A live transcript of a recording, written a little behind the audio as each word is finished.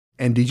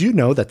And did you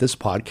know that this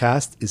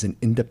podcast is an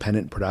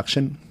independent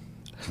production?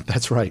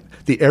 That's right.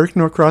 The Eric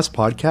Norcross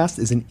podcast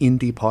is an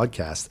indie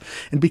podcast.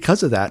 And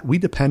because of that, we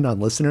depend on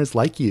listeners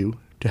like you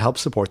to help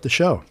support the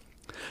show.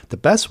 The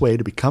best way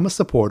to become a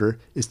supporter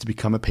is to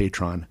become a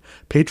patron.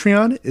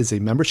 Patreon is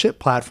a membership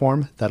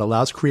platform that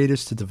allows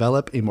creators to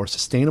develop a more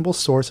sustainable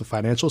source of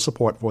financial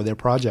support for their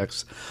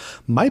projects.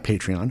 My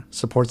Patreon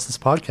supports this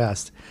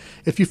podcast.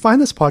 If you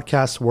find this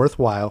podcast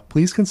worthwhile,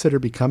 please consider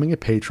becoming a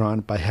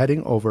patron by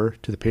heading over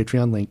to the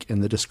Patreon link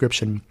in the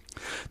description.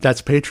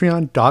 That's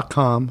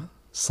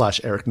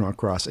patreon.com/Eric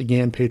Norcross.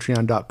 Again,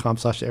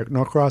 patreon.com/Eric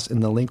Norcross,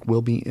 and the link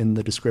will be in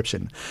the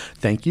description.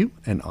 Thank you,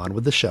 and on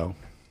with the show.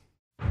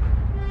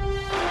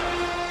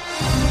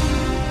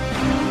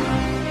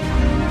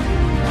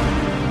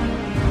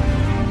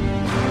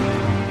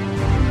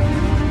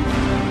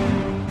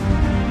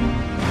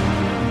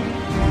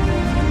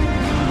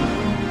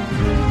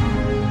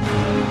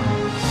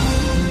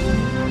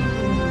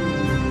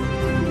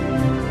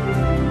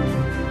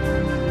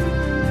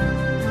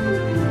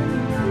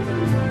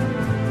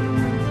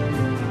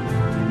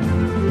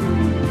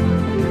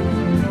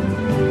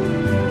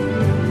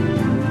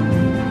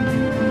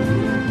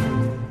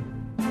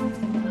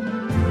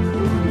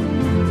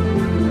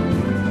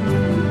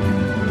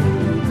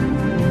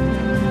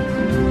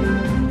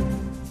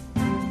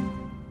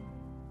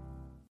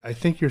 I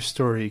think your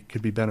story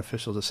could be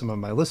beneficial to some of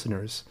my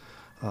listeners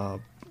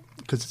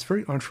because it's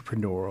very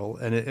entrepreneurial,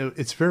 and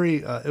it's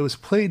very, it was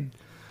played,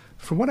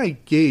 from what I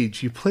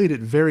gauge, you played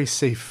it very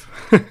safe.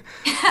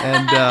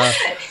 And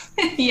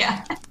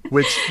yeah,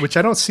 which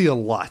I don't see a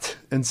lot.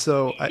 And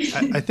so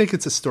I think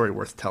it's a story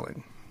worth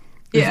telling.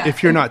 Yeah.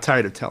 If you're not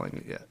tired of telling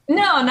it yet.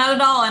 No, not at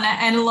all. And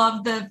I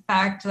love the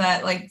fact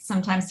that like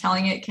sometimes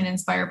telling it can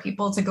inspire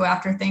people to go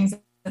after things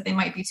that they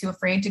might be too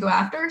afraid to go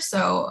after.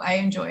 So I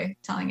enjoy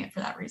telling it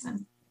for that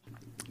reason.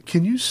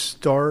 Can you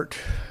start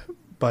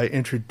by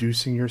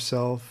introducing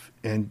yourself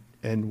and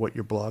what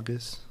your blog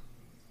is?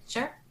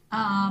 Sure.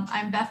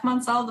 I'm Beth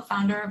Moncel, the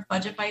founder of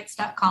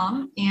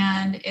budgetbites.com,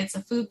 and it's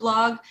a food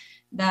blog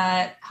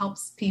that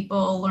helps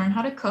people learn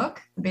how to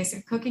cook, the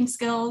basic cooking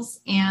skills,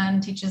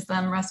 and teaches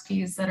them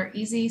recipes that are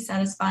easy,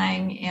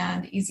 satisfying,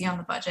 and easy on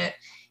the budget,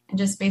 and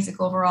just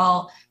basic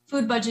overall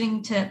food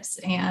budgeting tips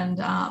and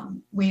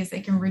ways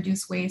they can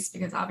reduce waste,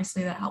 because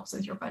obviously that helps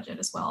with your budget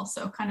as well.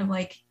 So kind of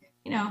like,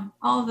 you know,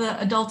 all the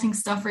adulting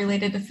stuff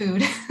related to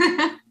food.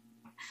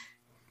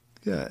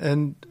 Yeah.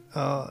 And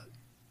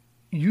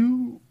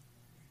you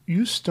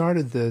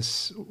started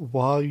this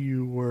while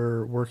you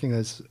were working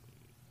as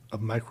a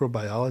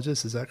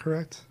microbiologist. Is that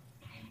correct?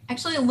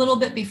 Actually, a little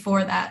bit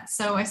before that.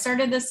 So I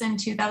started this in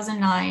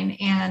 2009.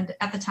 And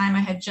at the time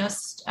I had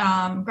just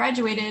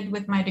graduated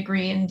with my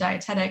degree in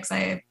dietetics.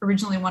 I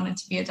originally wanted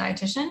to be a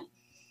dietitian.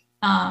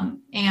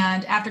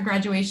 And after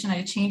graduation,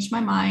 I changed my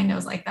mind. I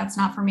was like, that's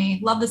not for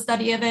me. Love the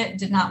study of it.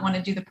 Did not want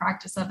to do the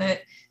practice of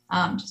it.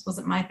 Just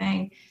wasn't my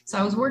thing. So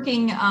I was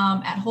working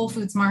at Whole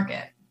Foods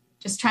Market,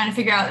 just trying to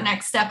figure out the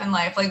next step in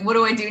life. Like, what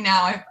do I do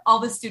now? I have all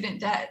the student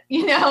debt,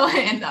 you know,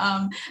 and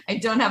I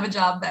don't have a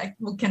job that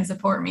can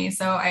support me.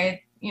 So I've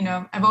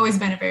always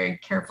been a very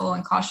careful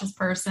and cautious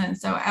person.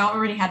 So I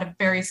already had a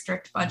very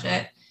strict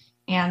budget.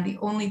 And the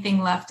only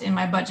thing left in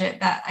my budget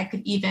that I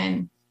could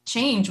even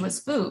change was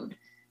food.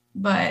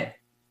 But,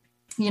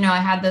 you know, I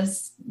had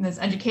this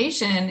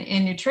education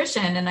in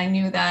nutrition, and I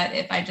knew that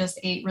if I just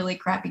ate really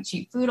crappy,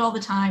 cheap food all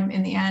the time,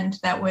 in the end,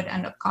 that would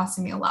end up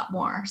costing me a lot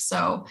more.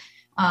 So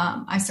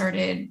I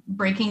started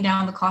breaking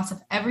down the cost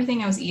of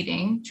everything I was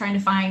eating, trying to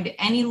find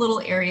any little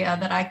area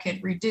that I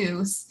could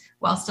reduce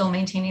while still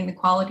maintaining the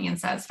quality and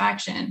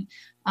satisfaction.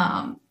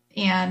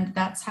 And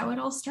that's how it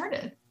all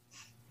started.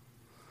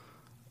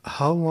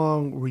 How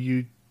long were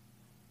you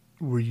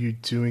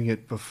doing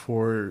it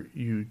before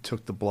you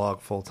took the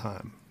blog full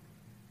time?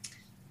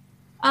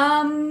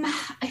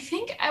 I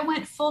think I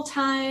went full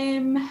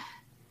time.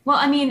 Well,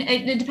 I mean,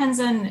 it depends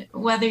on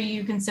whether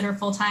you consider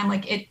full time,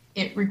 like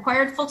it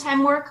required full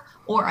time work,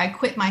 or I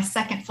quit my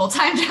second full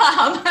time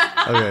job.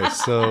 Okay,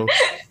 so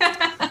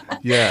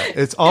yeah,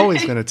 it's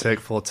always going to take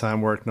full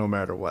time work no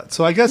matter what.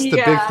 So I guess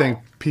the big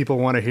thing people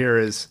want to hear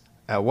is,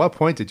 at what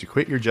point did you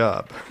quit your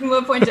job? At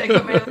what point did I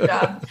quit my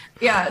job?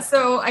 Yeah,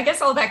 so I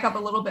guess I'll back up a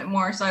little bit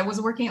more. So I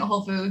was working at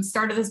Whole Foods,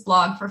 started this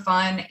blog for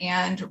fun.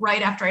 And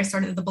right after I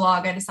started the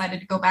blog, I decided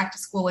to go back to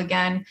school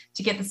again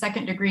to get the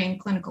second degree in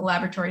clinical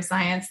laboratory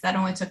science. That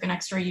only took an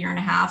extra year and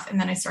a half. And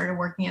then I started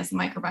working as a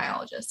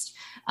microbiologist.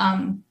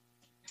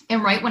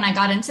 And right when I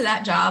got into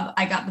that job,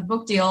 I got the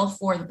book deal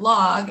for the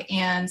blog.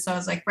 And so I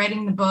was like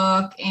writing the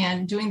book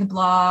and doing the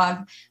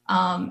blog.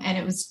 And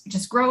it was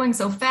just growing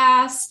so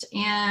fast.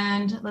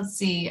 And let's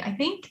see, I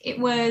think it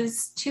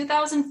was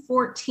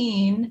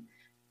 2014.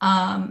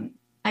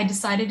 I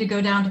decided to go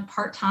down to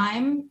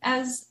part-time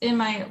as in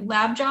my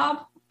lab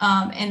job.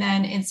 And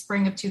then in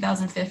spring of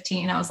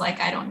 2015, I was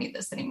like, I don't need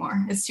this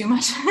anymore. It's too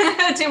much,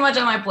 too much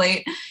on my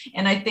plate.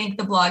 And I think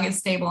the blog is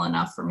stable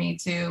enough for me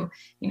to,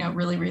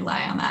 really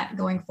rely on that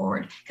going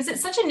forward. Because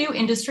it's such a new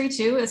industry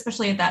too,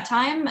 especially at that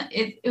time.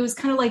 It was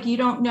kind of like, you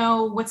don't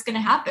know what's going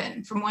to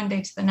happen from one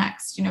day to the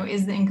next.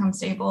 Is the income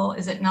stable?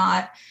 Is it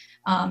not?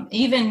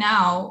 Even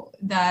now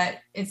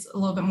that it's a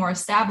little bit more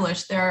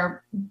established, there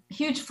are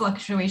huge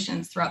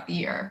fluctuations throughout the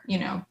year.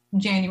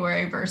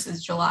 January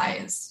versus July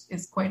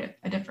is quite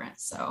a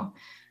difference. So,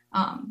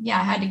 I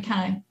had to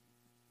kind of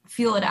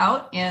feel it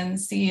out and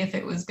see if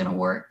it was going to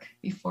work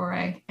before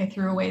I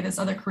threw away this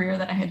other career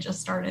that I had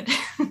just started.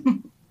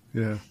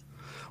 Yeah.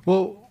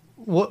 Well,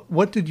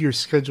 what did your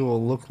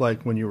schedule look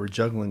like when you were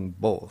juggling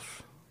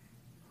both?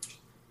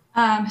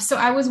 So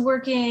I would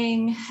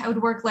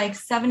work like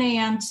 7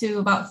 a.m. to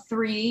about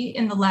 3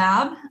 in the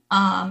lab.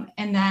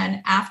 And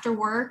then after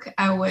work,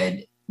 I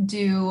would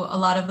do a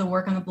lot of the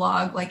work on the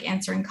blog, like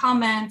answering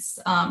comments,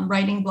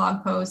 writing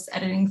blog posts,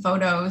 editing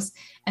photos.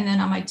 And then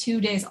on my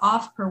 2 days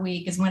off per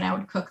week is when I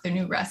would cook the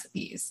new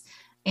recipes.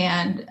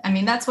 And I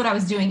mean, that's what I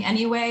was doing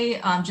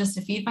anyway, just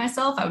to feed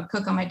myself. I would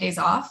cook on my days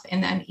off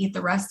and then eat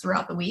the rest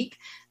throughout the week.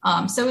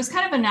 So it was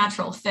kind of a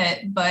natural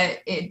fit, but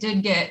it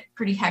did get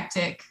pretty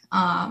hectic,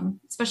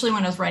 especially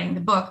when I was writing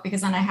the book,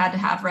 because then I had to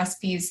have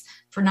recipes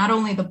for not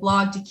only the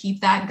blog to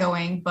keep that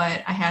going,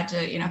 but I had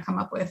to, come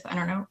up with, I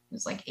don't know, it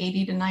was like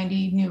 80 to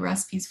 90 new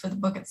recipes for the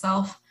book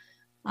itself.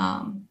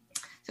 So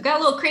it got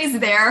a little crazy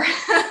there,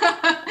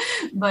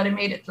 but I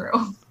made it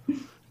through.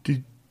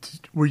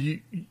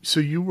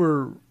 You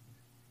were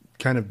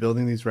kind of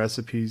building these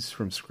recipes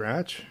from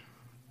scratch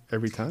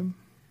every time?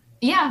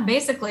 Yeah,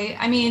 basically.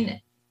 I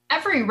mean,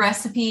 every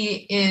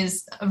recipe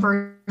is a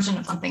version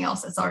of something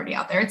else that's already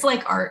out there. It's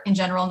like art in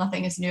general.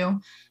 Nothing is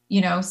new,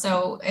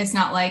 so it's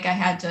not like I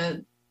had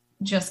to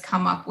just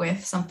come up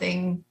with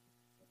something,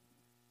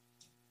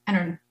 I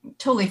don't know,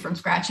 totally from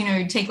scratch.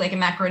 You'd take like a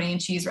macaroni and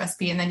cheese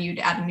recipe and then you'd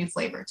add a new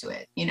flavor to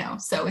it,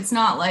 so it's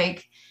not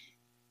like,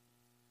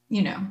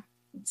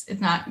 it's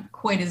not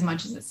quite as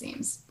much as it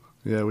seems.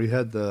 Yeah, we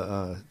had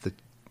the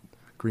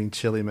green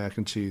chili mac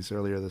and cheese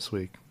earlier this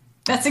week.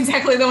 That's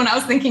exactly the one I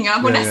was thinking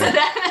of when I said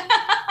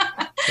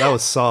that. That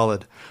was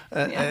solid.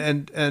 Yeah.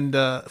 And I'm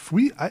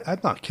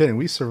not kidding.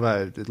 We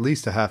survived at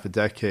least a half a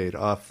decade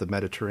off the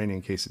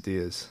Mediterranean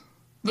quesadillas.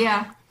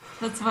 Yeah,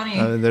 that's funny.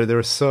 They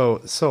were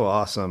so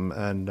awesome.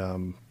 And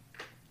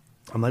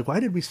I'm like, why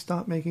did we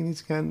stop making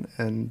these again?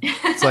 And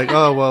it's like,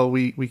 oh, well,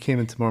 we came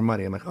into more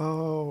money. I'm like,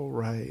 oh,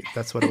 right.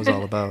 That's what it was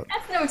all about.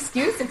 That's no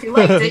excuse if you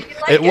liked it.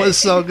 It was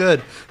so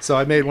good. So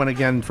I made one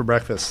again for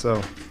breakfast.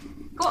 So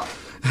cool.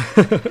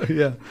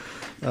 Yeah.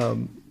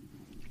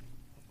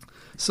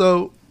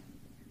 So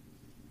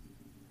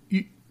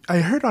I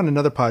heard on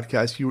another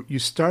podcast, you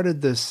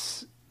started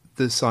this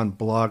on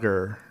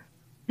Blogger.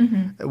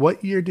 Mm-hmm.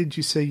 What year did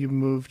you say you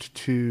moved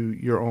to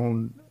your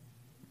own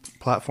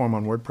platform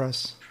on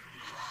WordPress?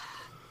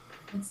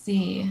 Let's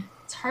see.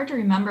 It's hard to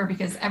remember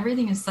because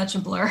everything is such a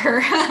blur.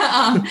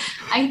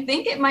 I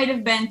think it might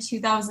have been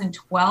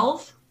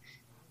 2012.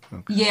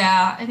 Okay.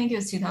 Yeah, I think it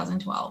was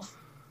 2012.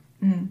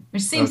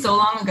 Which seems so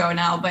long ago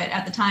now, but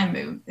at the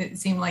time it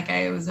seemed like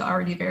I was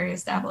already very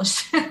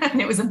established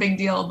and it was a big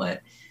deal,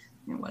 but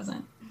it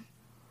wasn't.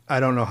 I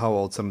don't know how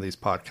old some of these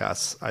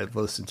podcasts I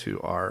listen to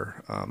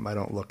are. I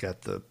don't look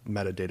at the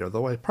metadata,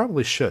 though I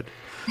probably should.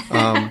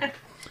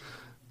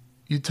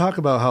 You talk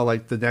about how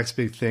like the next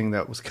big thing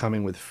that was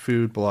coming with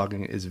food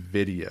blogging is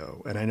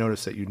video. And I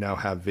noticed that you now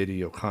have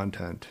video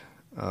content.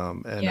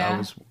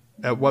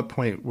 At what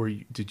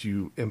point did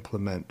you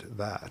implement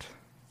that?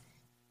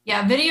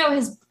 Yeah, video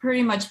has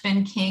pretty much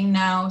been king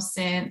now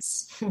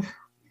since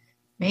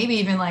maybe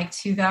even like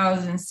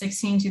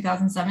 2016,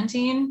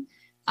 2017.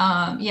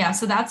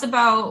 So that's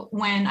about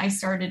when I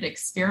started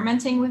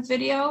experimenting with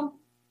video.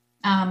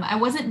 I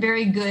wasn't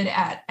very good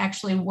at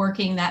actually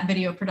working that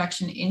video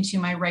production into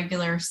my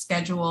regular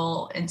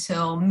schedule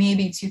until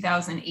maybe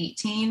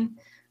 2018,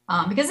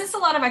 because it's a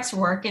lot of extra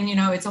work and,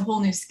 it's a whole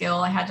new skill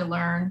I had to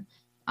learn.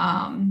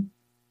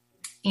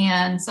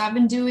 And so I've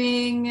been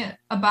doing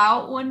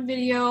about one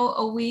video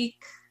a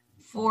week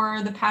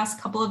for the past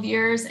couple of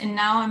years. And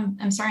now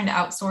I'm starting to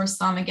outsource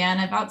some again.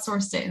 I've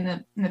outsourced it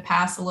in the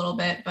past a little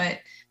bit, but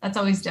that's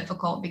always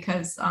difficult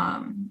because,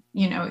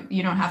 you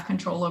don't have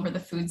control over the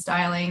food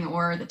styling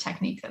or the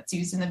technique that's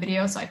used in the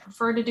video. So I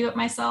prefer to do it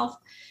myself,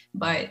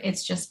 but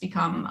it's just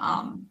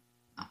become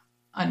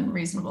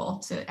unreasonable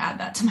to add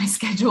that to my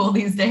schedule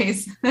these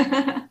days.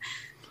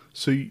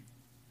 So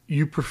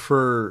you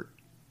prefer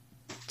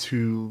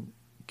to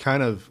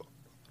kind of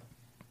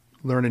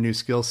learn a new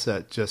skill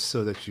set just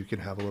so that you can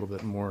have a little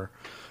bit more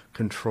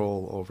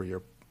control over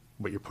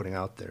what you're putting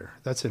out there.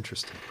 That's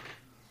interesting.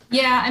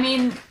 Yeah, I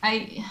mean,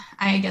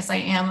 I guess I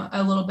am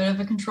a little bit of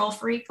a control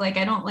freak. Like,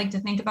 I don't like to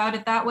think about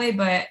it that way,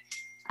 but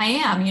I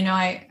am.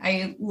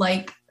 I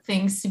like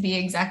things to be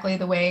exactly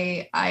the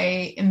way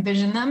I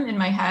envision them in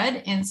my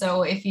head. And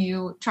so if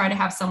you try to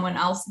have someone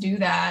else do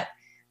that,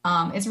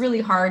 it's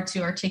really hard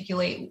to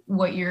articulate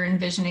what you're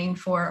envisioning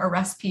for a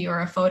recipe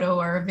or a photo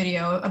or a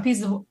video, a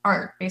piece of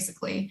art,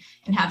 basically,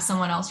 and have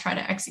someone else try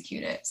to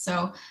execute it.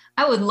 So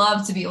I would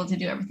love to be able to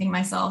do everything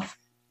myself.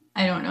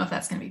 I don't know if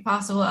that's going to be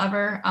possible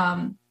ever.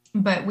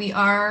 But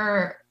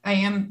I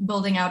am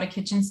building out a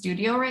kitchen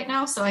studio right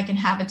now, so I can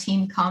have a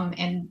team come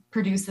and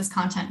produce this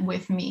content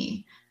with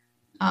me.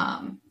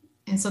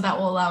 And so that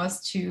will allow us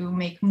to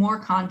make more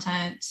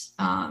content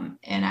and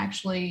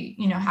actually,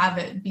 have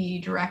it be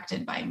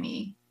directed by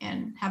me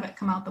and have it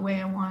come out the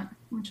way I want,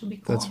 which will be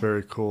cool. That's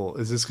very cool.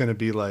 Is this going to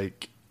be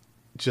like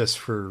just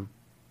for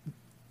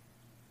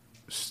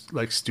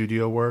like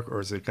studio work, or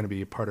is it going to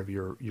be a part of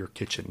your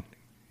kitchen?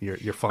 Your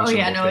functional kitchen?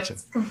 Oh yeah, no, kitchen?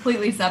 It's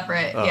completely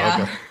separate. Oh,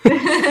 yeah.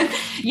 Okay.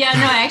 Yeah,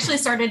 no, I actually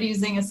started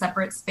using a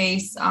separate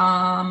space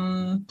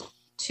 2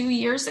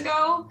 years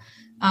ago.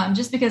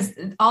 Just because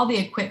all the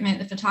equipment,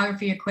 the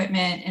photography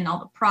equipment and all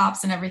the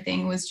props and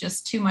everything was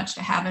just too much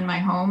to have in my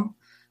home.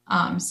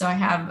 So I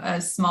have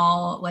a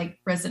small like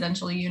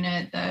residential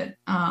unit that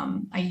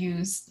I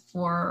use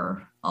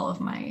for all of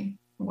my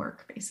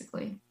work,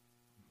 basically.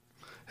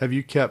 Have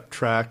you kept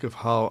track of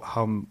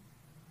how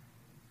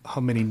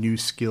many new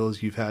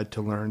skills you've had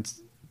to learn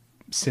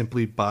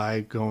simply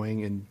by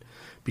going and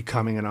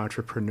becoming an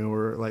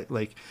entrepreneur?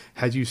 Like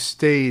had you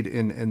stayed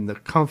in the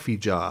comfy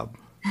job,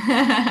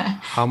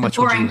 how much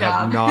would you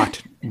have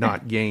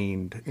not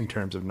gained in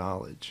terms of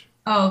knowledge?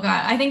 Oh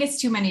God, I think it's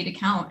too many to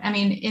count. I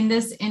mean, in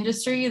this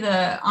industry,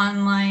 the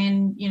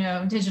online,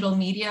 digital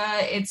media,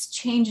 it's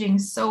changing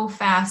so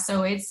fast.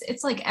 So it's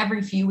like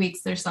every few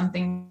weeks, there's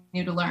something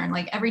new to learn.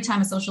 Like every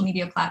time a social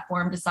media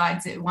platform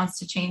decides it wants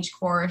to change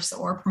course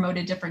or promote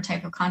a different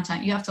type of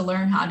content, you have to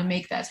learn how to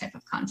make that type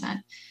of content.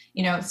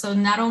 So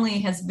not only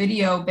has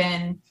video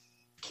been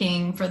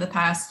king for the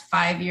past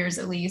 5 years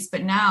at least,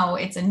 but now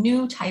it's a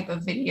new type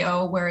of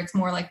video where it's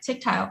more like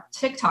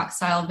TikTok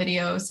style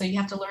videos. So you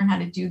have to learn how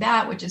to do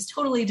that, which is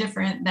totally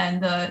different than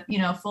the,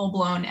 full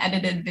blown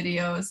edited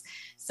videos.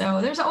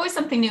 So there's always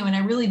something new. And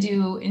I really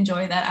do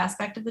enjoy that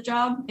aspect of the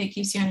job. It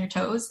keeps you on your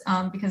toes.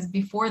 Because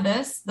before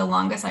this, the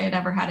longest I had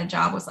ever had a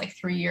job was like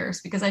 3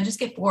 years because I just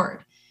get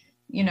bored,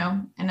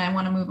 and I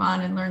want to move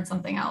on and learn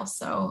something else.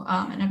 So,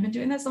 and I've been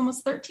doing this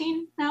almost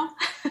 13 now.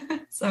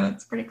 So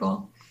it's pretty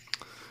cool.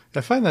 I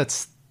find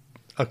that's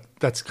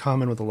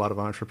common with a lot of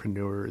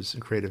entrepreneurs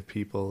and creative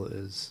people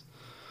is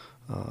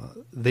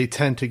they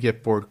tend to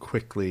get bored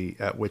quickly,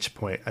 at which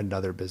point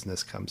another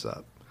business comes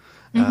up.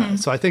 Mm-hmm.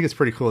 So I think it's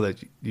pretty cool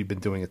that you've been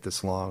doing it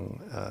this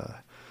long.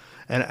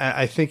 And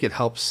I think it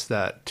helps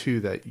that too,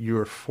 that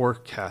you're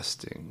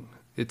forecasting.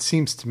 It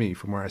seems to me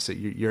from where I sit,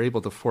 you're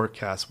able to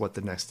forecast what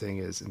the next thing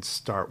is and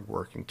start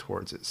working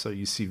towards it. So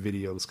you see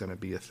video is going to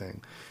be a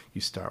thing you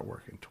start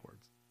working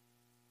towards.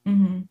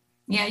 Mm-hmm.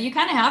 Yeah, you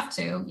kind of have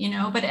to,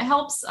 but it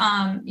helps.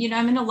 I'm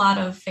in a lot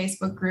of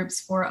Facebook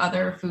groups for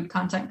other food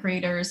content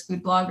creators,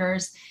 food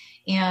bloggers.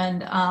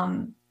 And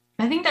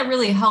I think that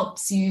really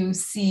helps you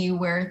see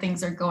where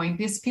things are going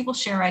because people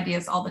share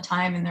ideas all the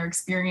time and their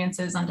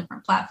experiences on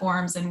different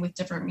platforms and with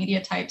different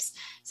media types.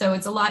 So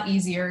it's a lot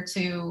easier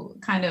to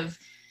kind of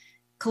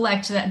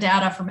collect that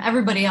data from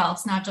everybody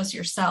else, not just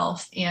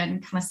yourself,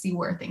 and kind of see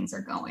where things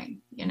are going,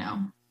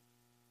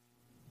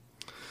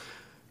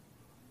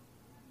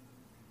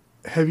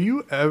 Have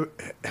you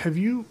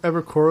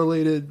ever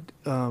correlated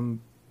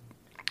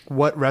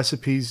what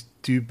recipes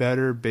do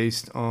better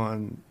based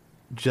on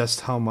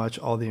just how much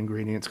all the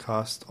ingredients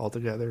cost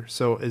altogether?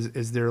 So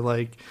is there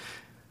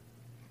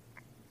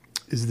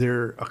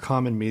a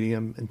common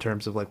medium in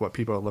terms of like what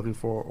people are looking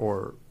for,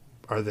 or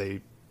are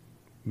they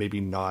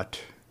maybe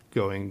not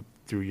going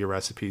through your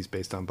recipes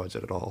based on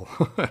budget at all?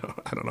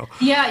 I don't know.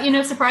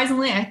 Yeah,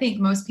 surprisingly, I think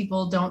most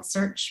people don't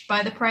search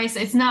by the price.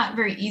 It's not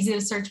very easy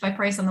to search by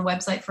price on the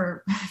website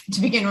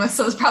to begin with.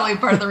 So it's probably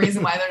part of the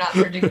reason why they're not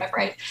searching by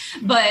price.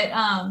 But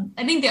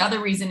I think the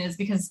other reason is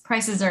because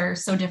prices are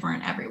so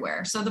different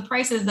everywhere. So the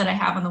prices that I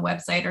have on the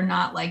website are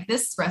not like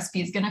this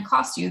recipe is going to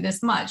cost you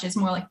this much. It's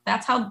more like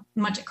that's how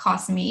much it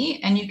costs me.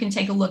 And you can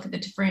take a look at the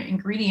different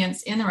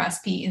ingredients in the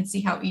recipe and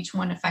see how each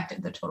one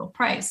affected the total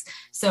price.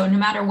 So no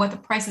matter what the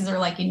prices are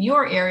like in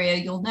your area,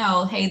 you'll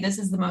know, hey, this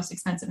is the most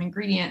expensive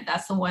ingredient.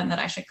 That's the one that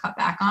I should cut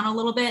back on a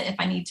little bit if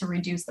I need to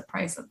reduce the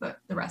price of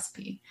the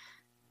recipe.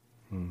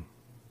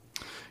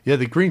 Yeah,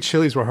 the green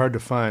chilies were hard to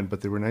find,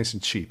 but they were nice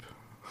and cheap.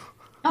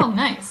 Oh,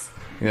 nice.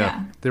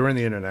 Yeah. They were in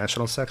the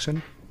international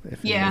section.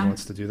 If anyone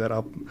wants to do that,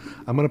 I'm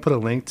going to put a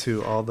link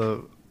to all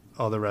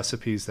the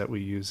recipes that we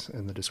use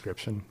in the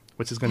description,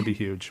 which is going to be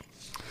huge.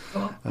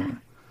 Cool.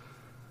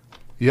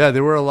 Yeah,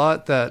 there were a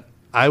lot that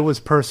I was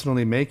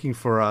personally making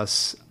for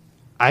us.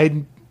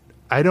 I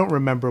don't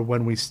remember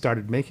when we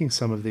started making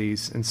some of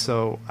these, and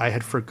so I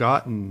had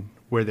forgotten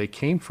where they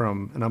came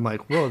from. And I'm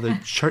like, whoa, the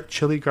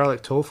chili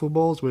garlic tofu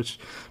bowls, which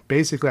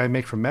basically I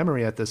make from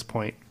memory at this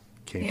point,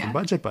 came from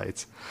Budget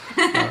Bites.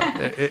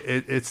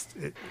 It's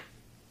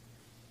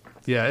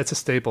a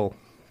staple.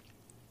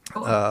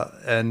 Cool.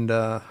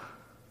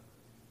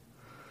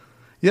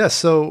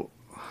 So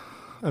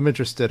I'm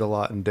interested a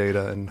lot in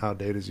data and how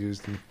data is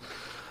used.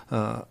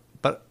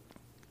 But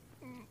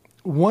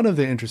One of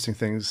the interesting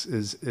things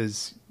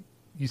is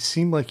you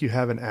seem like you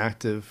have an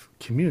active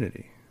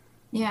community,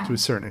 Yeah. to a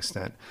certain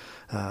extent,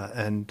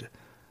 and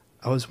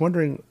I was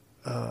wondering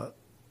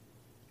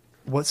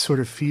what sort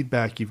of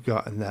feedback you've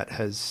gotten that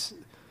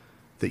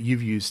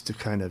you've used to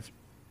kind of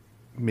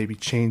maybe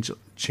change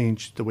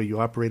the way you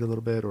operate a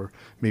little bit, or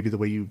maybe the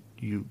way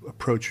you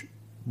approach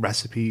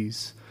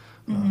recipes.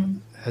 Mm-hmm.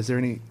 Has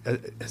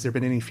there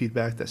been any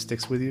feedback that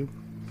sticks with you?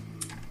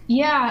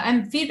 Yeah,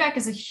 and feedback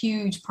is a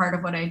huge part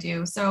of what I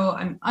do. So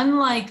I'm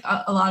unlike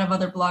a lot of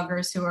other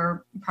bloggers who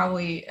are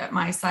probably at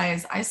my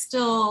size. I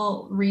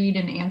still read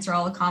and answer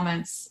all the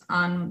comments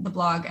on the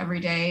blog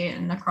every day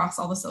and across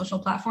all the social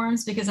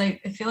platforms, because I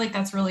feel like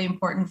that's really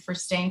important for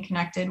staying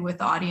connected with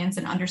the audience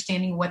and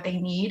understanding what they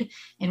need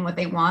and what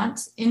they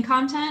want in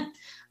content.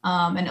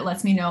 And it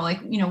lets me know, like,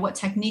 what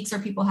techniques are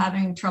people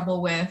having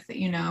trouble with,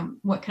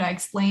 what could I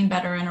explain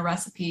better in a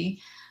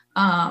recipe?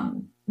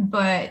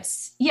 But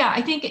yeah,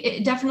 I think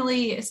it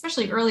definitely,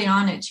 especially early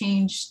on, it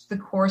changed the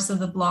course of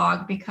the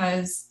blog,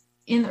 because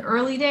in the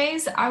early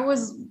days, I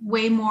was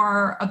way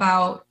more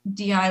about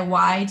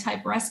DIY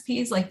type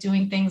recipes, like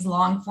doing things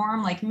long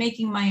form, like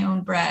making my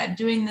own bread,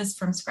 doing this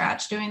from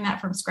scratch, doing that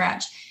from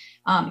scratch,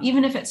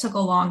 even if it took a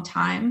long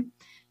time.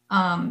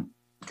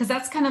 Because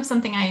that's kind of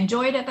something I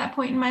enjoyed at that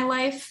point in my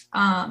life.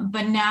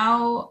 But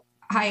now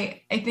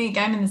I think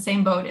I'm in the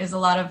same boat as a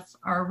lot of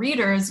our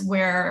readers,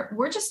 where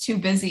we're just too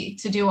busy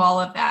to do all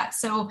of that.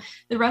 So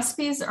the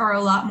recipes are a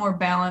lot more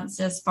balanced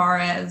as far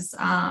as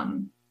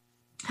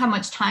how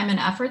much time and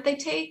effort they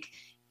take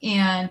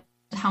and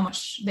how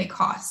much they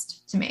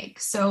cost to make.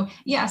 So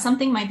yeah,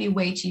 something might be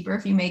way cheaper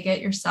if you make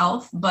it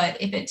yourself, but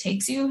if it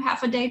takes you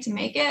half a day to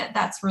make it,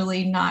 that's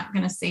really not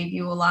going to save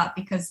you a lot,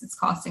 because it's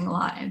costing a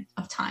lot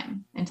of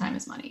time, and time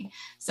is money.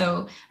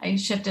 So I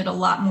shifted a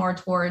lot more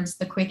towards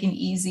the quick and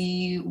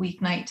easy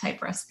weeknight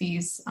type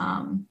recipes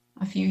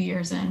a few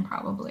years in,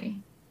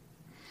 probably.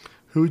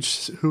 Who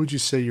would you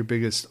say your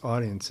biggest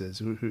audience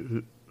is?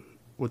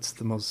 What's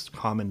the most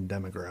common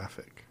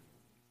demographic?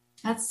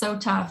 That's so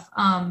tough,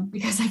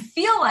 because I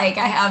feel like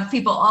I have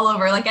people all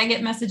over. Like, I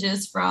get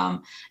messages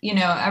from,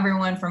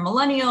 everyone from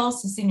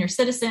millennials to senior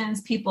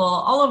citizens, people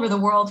all over the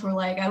world who are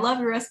like, I love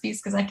your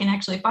recipes because I can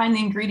actually find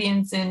the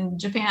ingredients in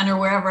Japan or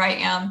wherever I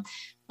am.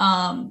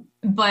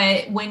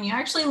 But when you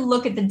actually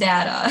look at the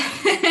data,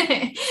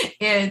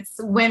 it's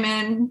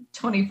women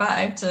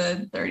 25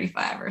 to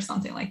 35 or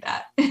something like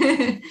that.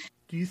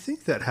 Do you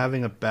think that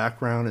having a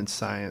background in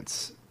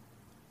science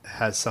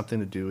has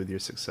something to do with your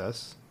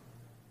success?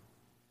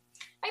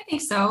 I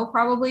think so,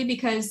 probably,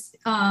 because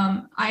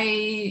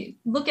I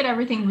look at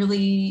everything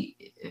really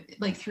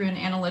like through an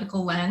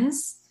analytical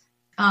lens.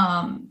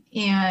 And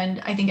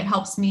I think it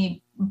helps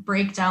me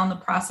break down the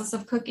process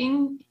of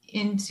cooking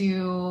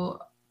into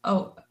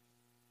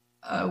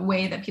a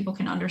way that people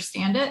can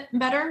understand it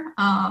better.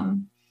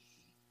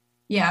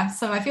 Yeah,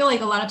 so I feel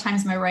like a lot of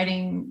times my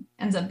writing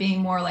ends up being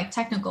more like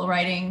technical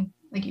writing,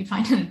 like you'd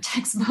find in a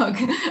textbook,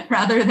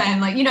 rather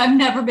than like, I've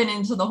never been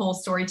into the whole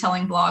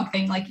storytelling blog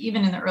thing. Like,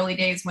 even in the early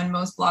days when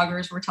most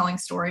bloggers were telling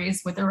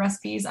stories with their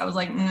recipes, I was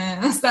like,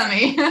 that's not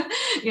me.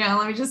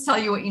 Let me just tell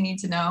you what you need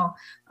to know.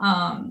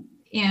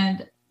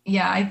 And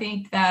yeah, I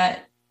think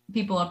that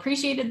people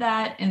appreciated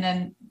that. And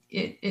then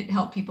it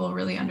helped people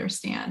really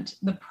understand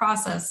the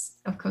process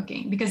of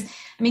cooking, because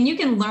you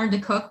can learn to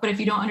cook, but if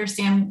you don't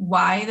understand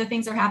why the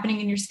things are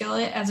happening in your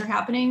skillet as they're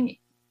happening,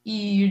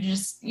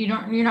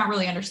 you're not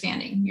really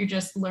understanding. You're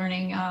just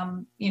learning,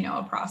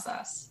 a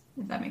process,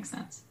 if that makes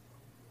sense.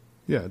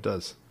 Yeah, it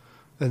does.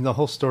 And the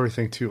whole story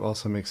thing too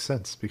also makes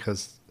sense,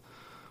 because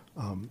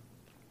time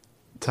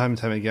and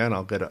time again,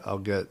 I'll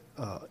get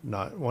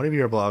not one of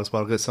your blogs, but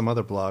I'll get some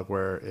other blog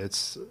where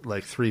it's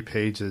like 3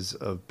 pages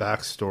of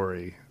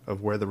backstory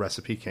of where the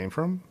recipe came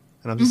from.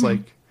 And I'm just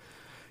like,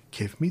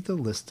 give me the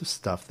list of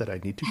stuff that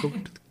I need to go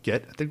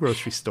get at the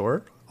grocery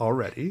store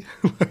already.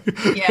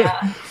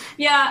 Yeah.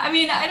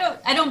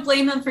 I don't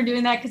blame them for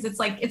doing that, because it's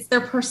like, it's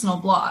their personal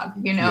blog,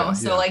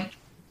 like,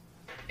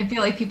 I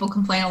feel like people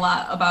complain a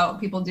lot about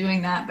people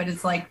doing that, but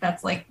it's like,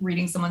 that's like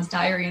reading someone's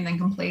diary and then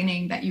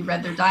complaining that you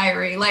read their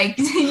diary. Like,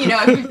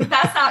 if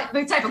that's not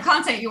the type of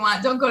content you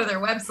want, don't go to their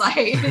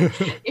website.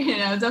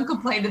 Don't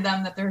complain to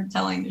them that they're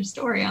telling their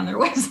story on their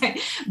website.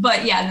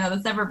 But yeah, no,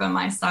 that's never been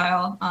my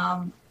style.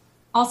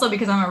 Also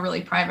because I'm a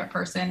really private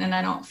person and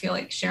I don't feel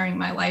like sharing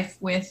my life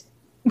with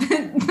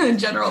the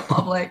general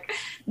public.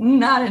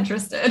 Not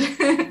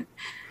interested.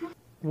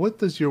 What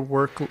does your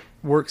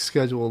work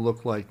schedule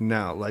look like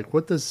now? Like,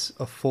 what does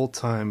a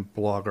full-time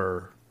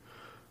blogger,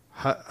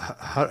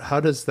 how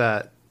does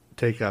that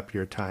take up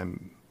your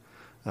time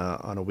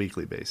on a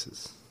weekly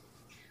basis?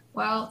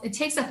 Well, it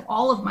takes up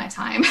all of my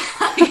time.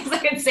 I guess I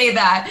could say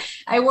that.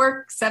 I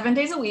work 7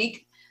 days a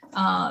week.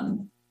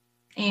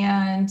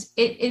 And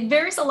it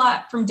varies a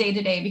lot from day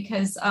to day,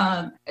 because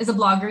as a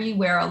blogger, you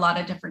wear a lot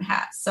of different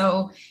hats.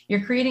 So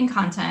you're creating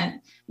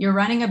content, you're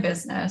running a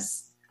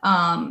business,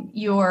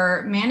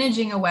 you're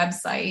managing a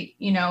website,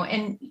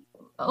 and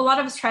a lot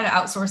of us try to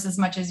outsource as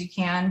much as you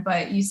can,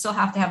 but you still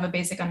have to have a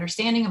basic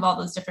understanding of all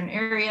those different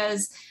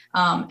areas,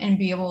 and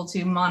be able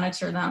to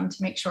monitor them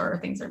to make sure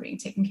things are being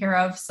taken care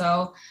of.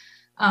 So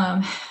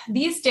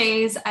these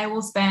days I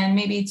will spend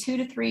maybe 2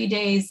 to 3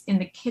 days in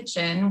the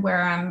kitchen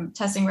where I'm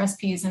testing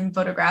recipes and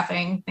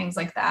photographing, things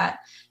like that.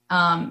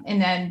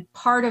 And then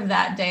part of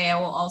that day, I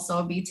will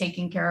also be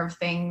taking care of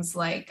things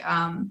like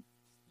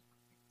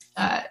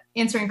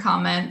answering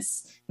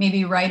comments,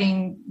 maybe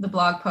writing the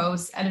blog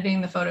posts,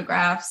 editing the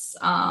photographs,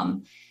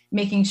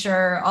 making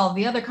sure all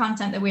the other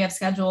content that we have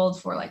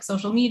scheduled for like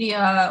social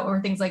media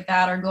or things like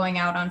that are going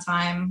out on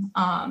time.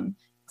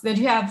 So I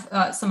do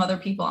have some other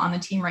people on the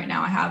team right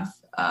now. I have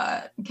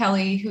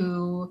Kelly,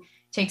 who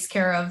takes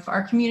care of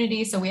our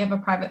community. So we have a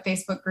private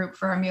Facebook group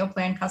for our meal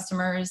plan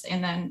customers.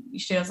 And then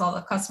she does all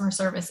the customer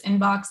service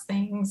inbox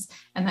things.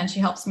 And then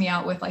she helps me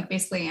out with like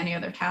basically any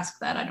other task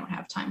that I don't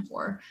have time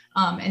for.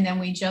 And then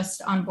we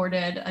just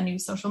onboarded a new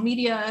social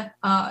media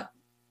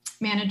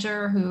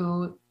manager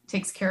who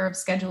takes care of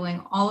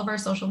scheduling all of our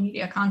social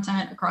media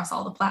content across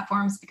all the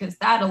platforms, because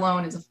that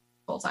alone is a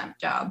full-time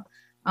job.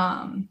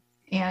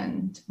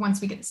 And once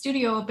we get the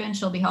studio open,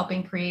 she'll be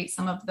helping create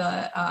some of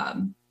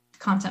the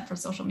content for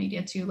social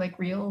media too, like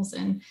reels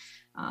and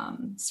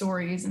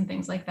stories and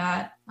things like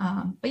that.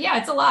 But yeah,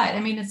 it's a lot. I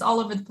mean, it's all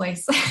over the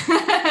place.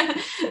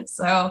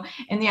 So,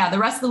 and yeah, the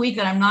rest of the week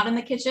that I'm not in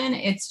the kitchen,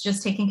 it's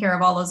just taking care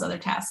of all those other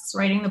tasks,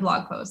 writing the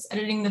blog posts,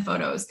 editing the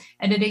photos,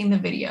 editing the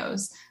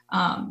videos,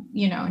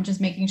 and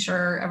just making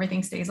sure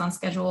everything stays on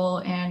schedule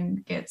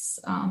and gets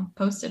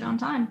posted on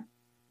time.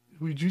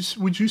 Would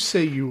you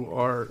say you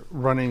are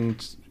running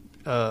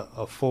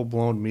a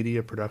full-blown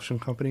media production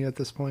company at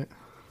this point?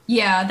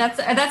 Yeah,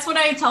 that's what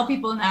I tell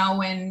people now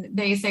when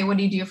they say, what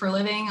do you do for a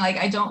living? Like,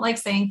 I don't like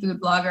saying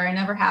food blogger. I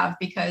never have,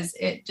 because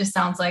it just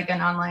sounds like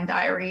an online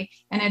diary.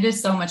 And it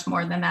is so much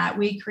more than that.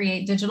 We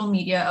create digital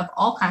media of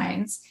all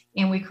kinds,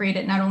 and we create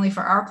it not only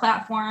for our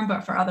platform,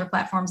 but for other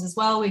platforms as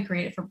well. We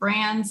create it for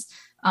brands.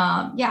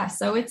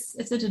 So it's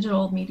a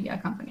digital media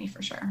company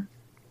for sure.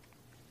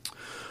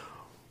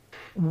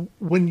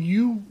 When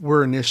you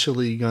were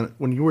initially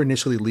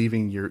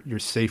leaving your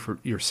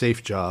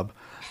safe job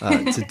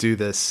to do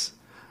this,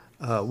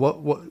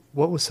 what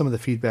was some of the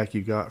feedback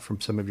you got from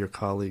some of your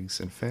colleagues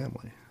and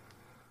family?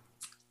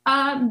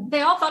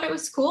 They all thought it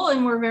was cool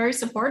and were very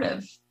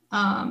supportive.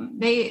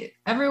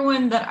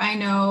 Everyone that I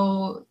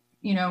know,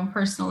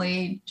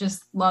 personally,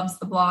 just loves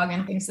the blog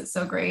and thinks it's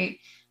so great,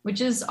 which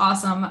is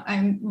awesome.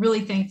 I'm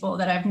really thankful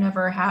that I've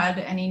never had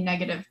any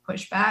negative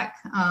pushback,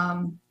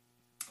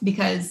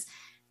 because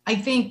I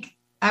think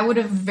I would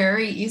have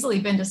very easily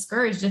been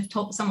discouraged if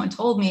someone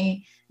told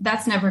me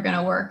that's never going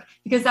to work,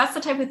 because that's the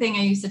type of thing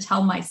I used to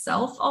tell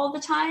myself all the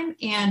time.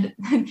 And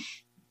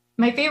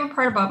my favorite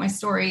part about my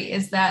story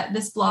is that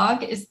this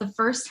blog is the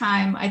first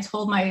time I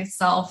told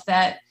myself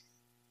that,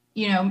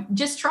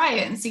 just try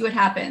it and see what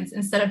happens,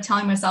 instead of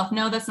telling myself,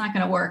 no, that's not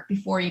going to work,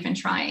 before even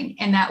trying.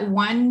 And that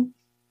one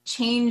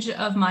change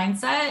of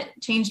mindset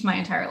changed my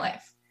entire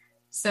life.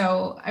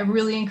 So I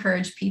really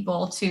encourage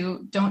people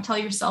to don't tell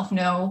yourself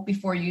no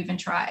before you even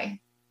try,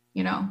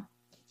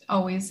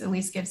 always at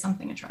least give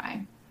something a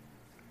try.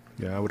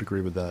 Yeah, I would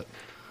agree with that.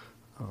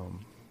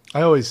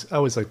 I always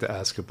like to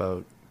ask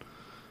about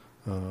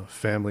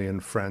family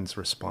and friends'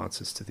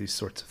 responses to these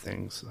sorts of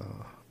things,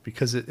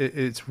 because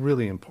it's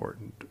really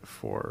important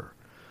for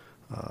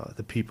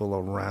the people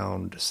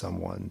around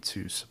someone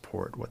to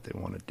support what they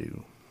want to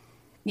do.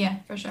 Yeah,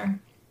 for sure.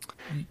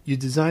 You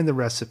designed the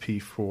recipe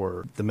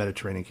for the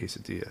Mediterranean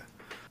quesadilla.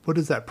 What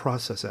does that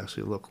process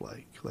actually look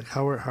like? Like,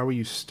 how are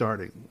you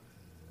starting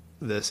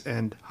this,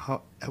 and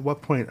at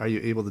what point are you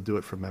able to do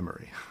it from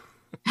memory?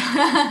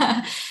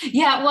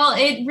 Yeah, well,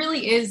 it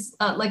really is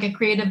like a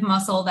creative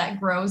muscle that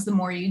grows the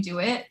more you do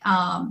it.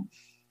 And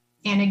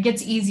it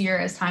gets easier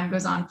as time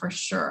goes on, for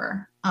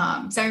sure.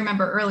 So I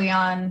remember early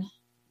on,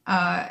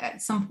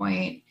 at some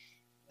point,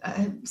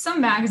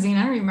 some magazine,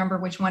 I don't remember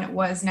which one it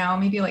was now,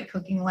 maybe like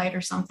Cooking Light or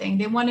something.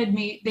 They wanted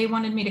me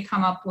to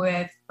come up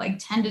with like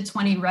 10 to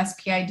 20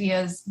 recipe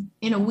ideas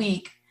in a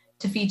week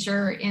to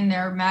feature in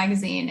their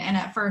magazine. And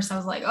at first I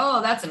was like,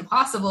 oh, that's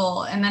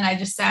impossible. And then I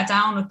just sat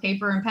down with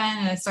paper and pen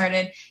and I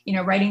started,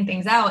 writing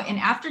things out. And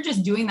after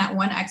just doing that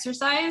one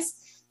exercise,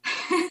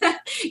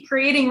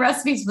 creating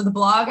recipes for the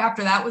blog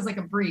after that was like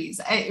a breeze.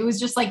 It was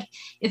just like,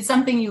 it's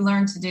something you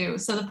learn to do.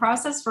 So the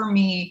process for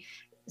me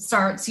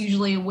starts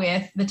usually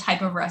with the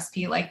type of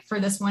recipe. Like for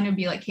this one, it would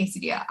be like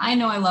quesadilla. I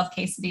know I love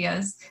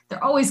quesadillas.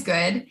 They're always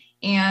good.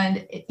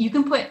 And you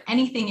can put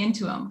anything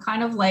into them,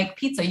 kind of like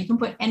pizza. You can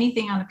put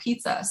anything on a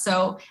pizza.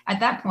 So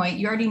at that point,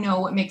 you already know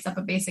what makes up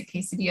a basic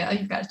quesadilla.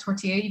 You've got a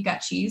tortilla, you've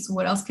got cheese.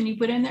 What else can you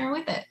put in there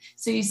with it?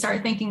 So you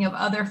start thinking of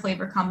other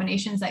flavor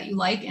combinations that you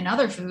like in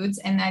other foods.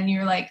 And then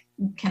you're like,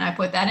 can I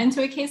put that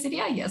into a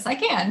quesadilla? Yes, I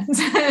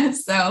can.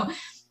 So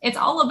it's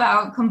all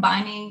about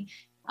combining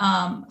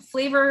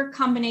flavor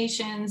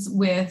combinations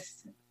with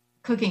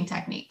cooking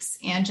techniques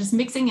and just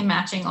mixing and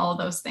matching all of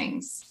those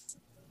things.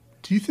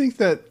 Do you think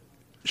that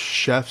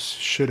chefs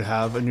should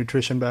have a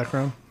nutrition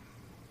background?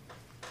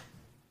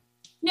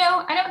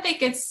 No, I don't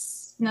think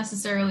it's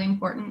necessarily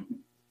important.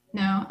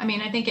 No, I mean,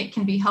 I think it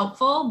can be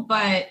helpful,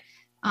 but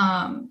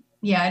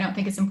yeah, I don't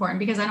think it's important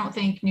because I don't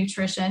think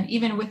nutrition,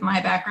 even with my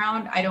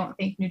background, I don't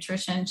think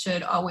nutrition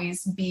should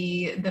always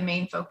be the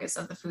main focus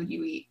of the food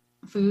you eat.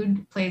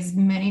 Food plays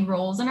many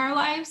roles in our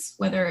lives,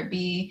 whether it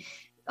be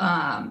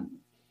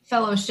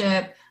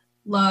fellowship,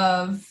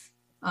 love,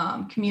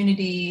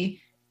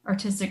 community,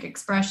 artistic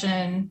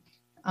expression,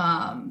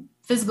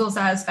 physical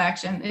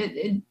satisfaction.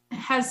 It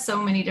has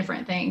so many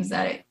different things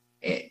that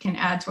it can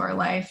add to our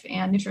life,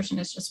 and nutrition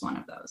is just one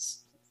of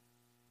those.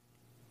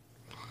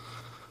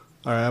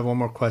 All right, I have one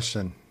more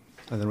question,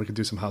 and then we can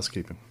do some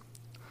housekeeping.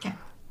 Okay.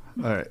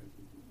 All right.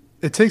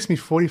 It takes me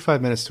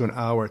 45 minutes to an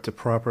hour to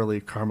properly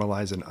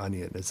caramelize an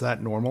onion. Is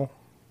that normal?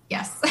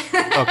 Yes.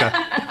 Okay.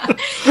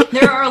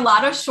 There are a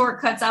lot of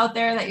shortcuts out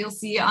there that you'll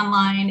see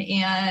online,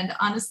 and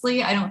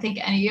honestly, I don't think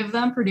any of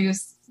them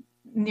produce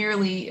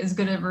nearly as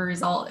good of a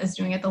result as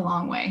doing it the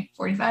long way.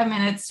 45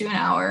 minutes to an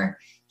hour,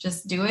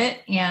 just do it,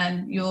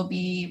 and you'll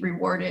be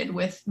rewarded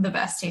with the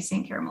best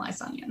tasting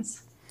caramelized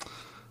onions.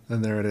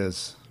 And there it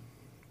is.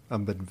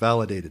 I've been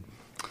validated.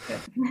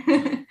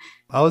 Good.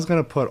 I was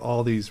going to put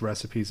all these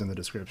recipes in the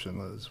description.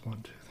 There's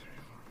 1, 2, 3,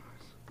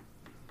 4,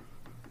 5.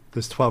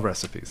 There's 12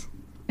 recipes.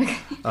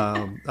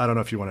 I don't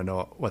know if you want to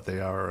know what they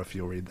are or if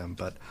you'll read them,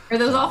 but are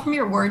those all from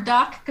your Word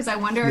doc? Because I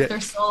wonder if they're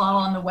still all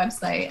on the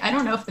website. I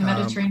don't know if the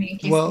Mediterranean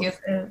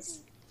quesadillas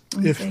is.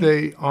 If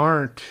they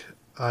aren't,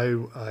 I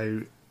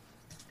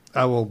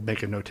will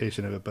make a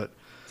notation of it. But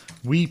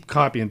we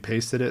copy and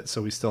pasted it,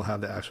 so we still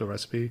have the actual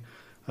recipe.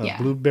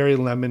 Blueberry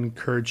lemon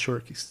curd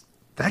shortcakes.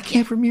 That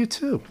came from you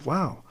too.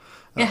 Wow.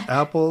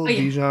 Apple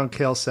Dijon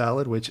kale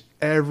salad, which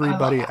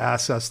everybody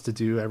asks us to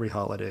do every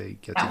holiday.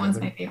 That one's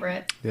my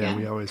favorite. Yeah,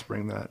 we always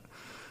bring that.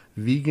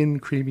 Vegan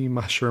creamy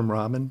mushroom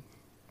ramen.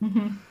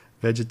 Mm-hmm.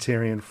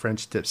 Vegetarian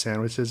French dip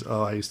sandwiches.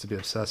 Oh, I used to be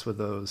obsessed with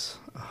those.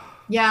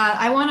 Yeah,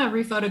 I want to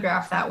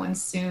rephotograph that one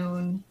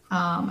soon.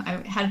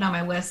 I had it on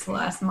my list the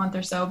last month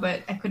or so,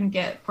 but I couldn't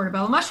get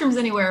portobello mushrooms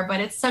anywhere. But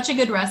it's such a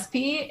good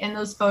recipe, and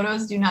those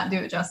photos do not do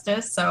it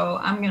justice. So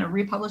I'm going to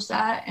republish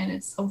that, and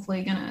it's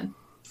hopefully going to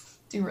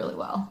do really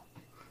well.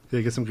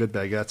 Yeah, get some good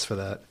baguettes for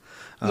that.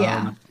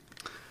 Yeah.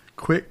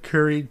 Quick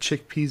curried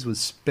chickpeas with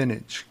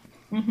spinach.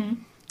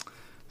 Mm-hmm.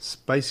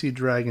 Spicy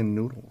dragon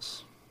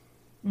noodles.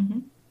 Mm-hmm.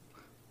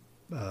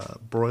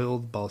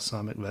 Broiled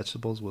balsamic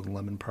vegetables with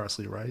lemon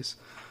parsley rice.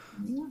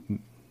 Yeah.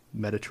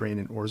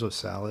 Mediterranean orzo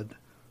salad.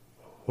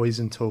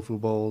 Hoisin tofu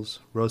bowls.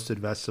 Roasted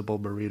vegetable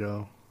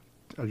burrito.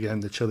 Again,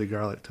 the chili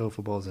garlic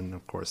tofu bowls. And,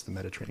 of course, the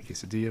Mediterranean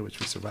quesadilla, which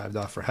we survived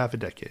off for half a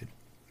decade.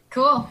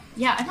 Cool.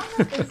 Yeah, I don't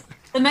know if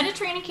the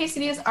Mediterranean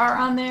quesadillas are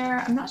on there.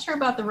 I'm not sure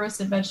about the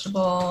roasted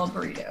vegetable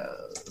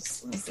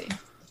burritos. Let me see.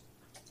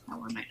 That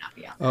one might not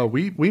be on there. Oh,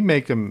 we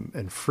make them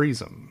and freeze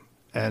them.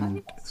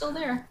 And it's still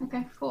there.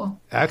 Okay,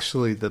 cool.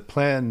 Actually, the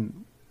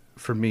plan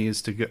for me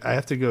is to go. I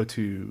have to go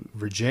to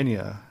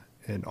Virginia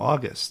in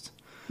August.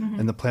 Mm-hmm.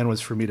 And the plan was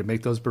for me to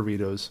make those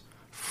burritos,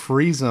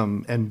 freeze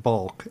them in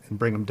bulk, and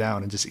bring them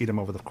down and just eat them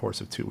over the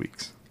course of 2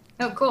 weeks.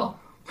 Oh, cool.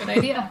 Good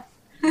idea.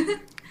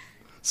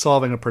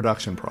 Solving a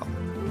production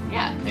problem.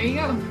 Yeah, there you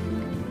go.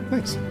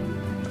 Thanks.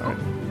 All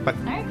right. Bye.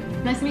 All right.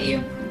 Nice to meet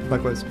you.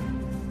 Likewise.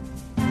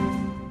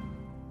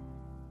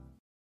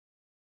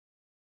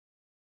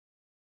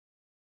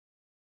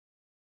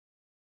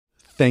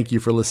 Thank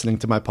you for listening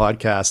to my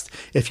podcast.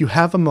 If you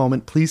have a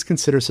moment, please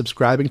consider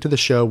subscribing to the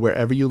show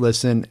wherever you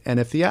listen. And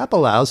if the app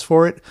allows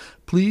for it,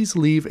 please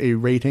leave a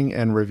rating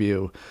and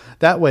review.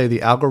 That way,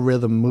 the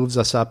algorithm moves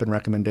us up in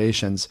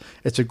recommendations.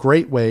 It's a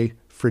great way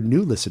for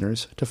new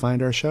listeners to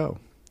find our show.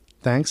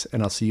 Thanks,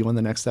 and I'll see you on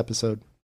the next episode.